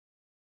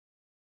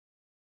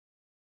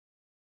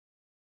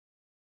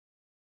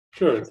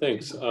Sure,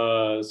 thanks.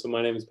 So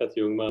my name is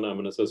Ljungman. I'm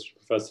an associate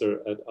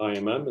professor at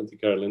IMM at the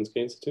Karolinska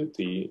Institute,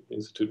 the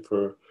Institute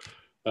for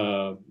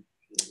uh,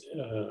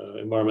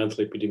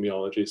 Environmental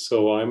Epidemiology.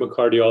 So I'm a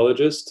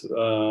cardiologist,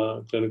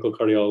 clinical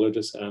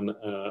cardiologist, and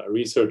a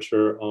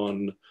researcher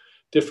on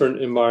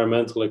different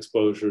environmental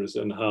exposures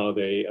and how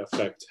they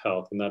affect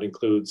health. And that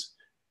includes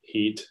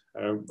heat,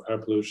 air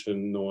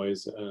pollution,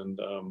 noise,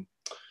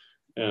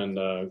 and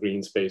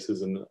green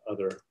spaces and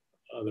other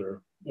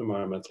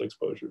environmental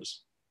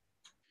exposures.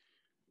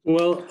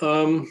 Well,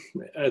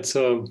 it's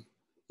a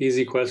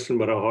easy question,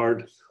 but a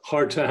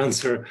hard to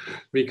answer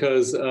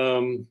because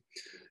the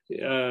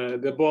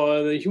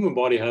human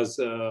body has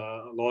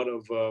a lot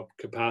of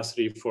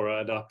capacity for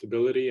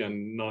adaptability,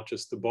 and not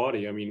just the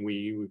body. I mean,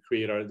 we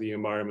create the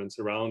environments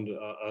around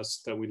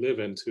us that we live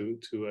in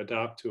to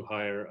adapt to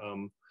higher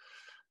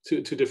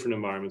to different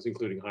environments,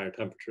 including higher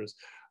temperatures.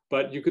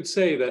 But you could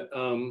say that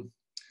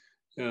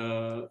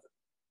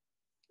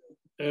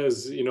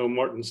as you know,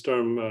 Martin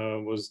Sturm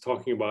was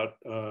talking about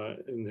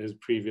in his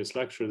previous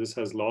lecture, this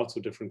has lots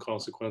of different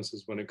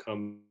consequences when it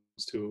comes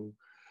to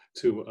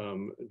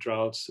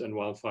droughts and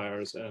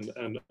wildfires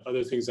and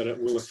other things that it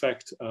will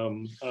affect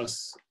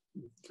us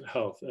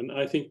health. And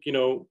I think, you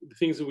know, the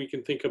things that we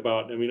can think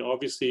about, I mean,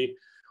 obviously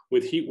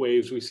with heat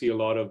waves, we see a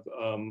lot of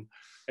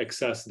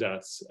excess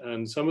deaths.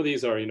 And some of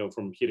these are, you know,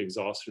 from heat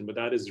exhaustion, but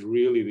that is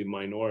really the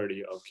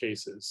minority of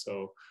cases.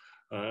 So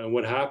and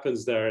what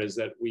happens there is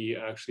that we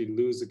actually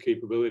lose the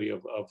capability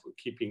of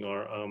keeping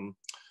our,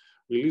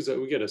 we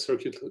get a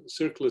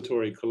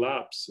circulatory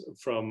collapse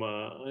from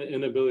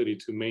inability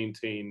to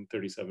maintain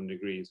 37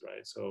 degrees,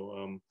 right?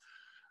 So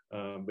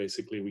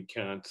basically we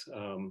can't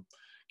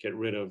get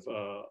rid of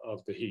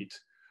the heat.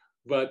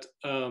 But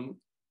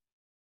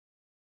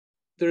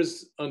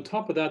there's, on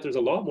top of that, there's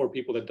a lot more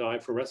people that die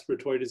from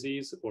respiratory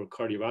disease or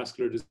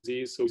cardiovascular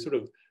disease. So sort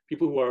of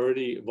people who are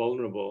already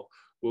vulnerable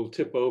will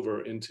tip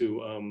over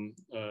into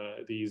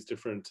these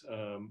different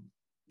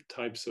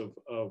types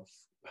of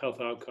health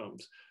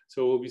outcomes.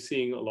 So we'll be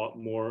seeing a lot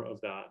more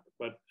of that.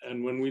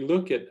 And when we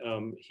look at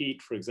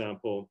heat, for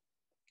example,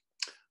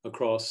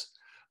 across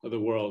the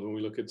world, when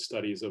we look at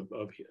studies of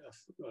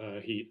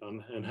heat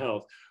and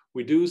health,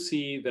 we do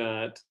see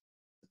that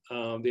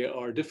there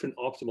are different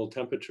optimal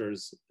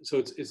temperatures. So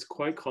it's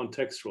quite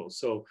contextual.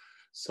 So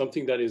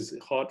something that is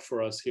hot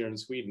for us here in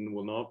Sweden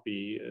will not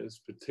be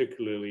as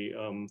particularly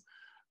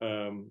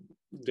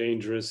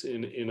dangerous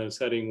in a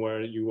setting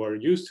where you are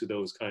used to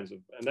those kinds of,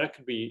 and that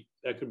could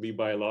be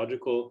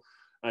biological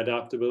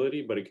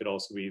adaptability, but it could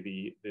also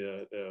be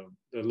the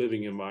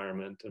living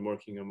environment and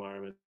working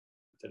environment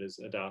that is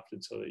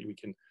adapted so that we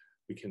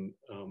can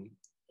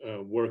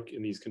work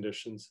in these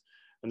conditions.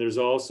 And there's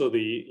also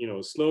the, you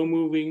know, slow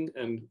moving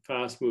and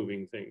fast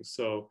moving things.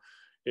 So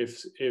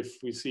if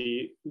we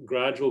see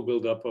gradual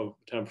buildup of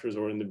temperatures,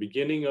 or in the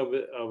beginning of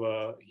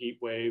a heat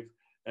wave,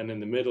 and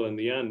in the middle and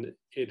the end,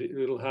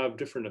 it'll have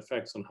different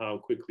effects on how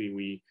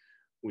quickly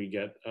we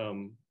get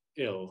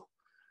ill.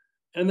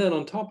 And then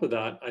on top of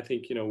that, I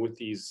think, you know, with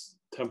these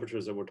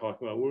temperatures that we're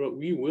talking about,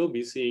 we will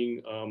be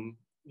seeing,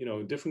 you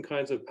know, different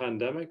kinds of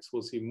pandemics.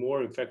 We'll see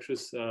more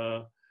infectious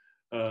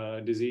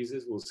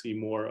diseases. We'll see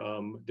more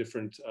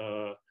different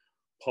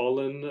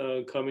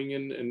pollen coming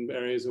in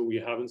areas that we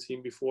haven't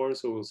seen before.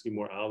 So we'll see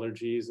more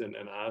allergies and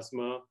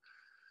asthma.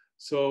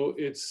 So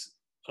it's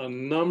a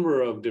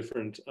number of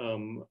different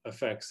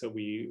effects that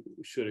we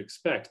should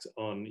expect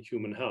on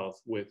human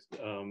health with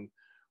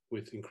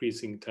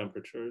increasing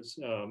temperatures.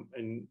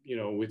 And you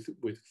know,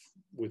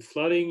 with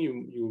flooding,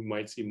 you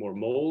might see more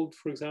mold,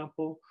 for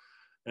example,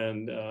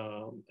 and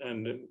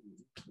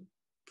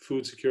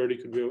food security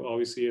could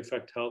obviously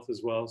affect health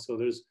as well. So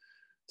there's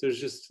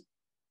just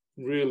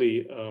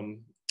really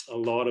a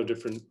lot of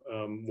different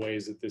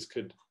ways that this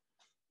could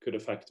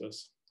affect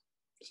us.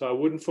 So I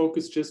wouldn't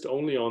focus just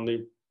only on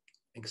the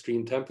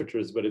extreme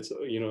temperatures, but it's,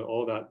 you know,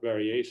 all that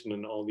variation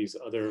and all these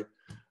other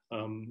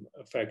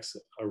effects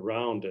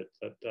around it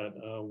that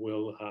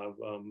will have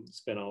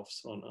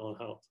spin-offs on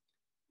health.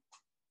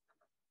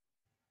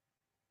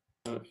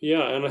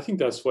 Yeah, and I think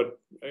that's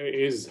what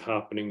is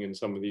happening in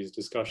some of these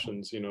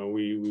discussions. You know,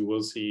 we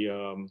will see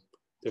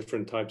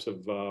different types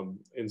of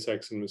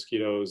insects and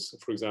mosquitoes,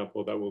 for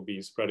example, that will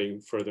be spreading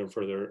further and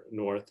further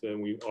north,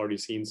 and we've already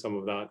seen some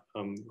of that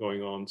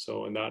going on.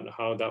 So, and that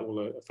how that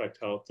will affect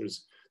health,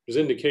 there's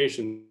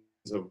indications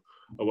of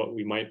what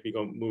we might be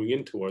moving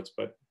in towards,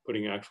 but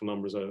putting actual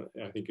numbers,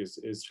 I think,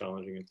 is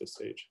challenging at this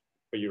stage.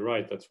 But you're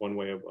right, that's one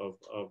way of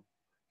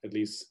at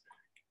least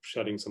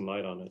shedding some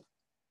light on it.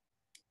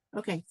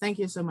 Okay, thank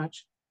you so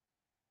much.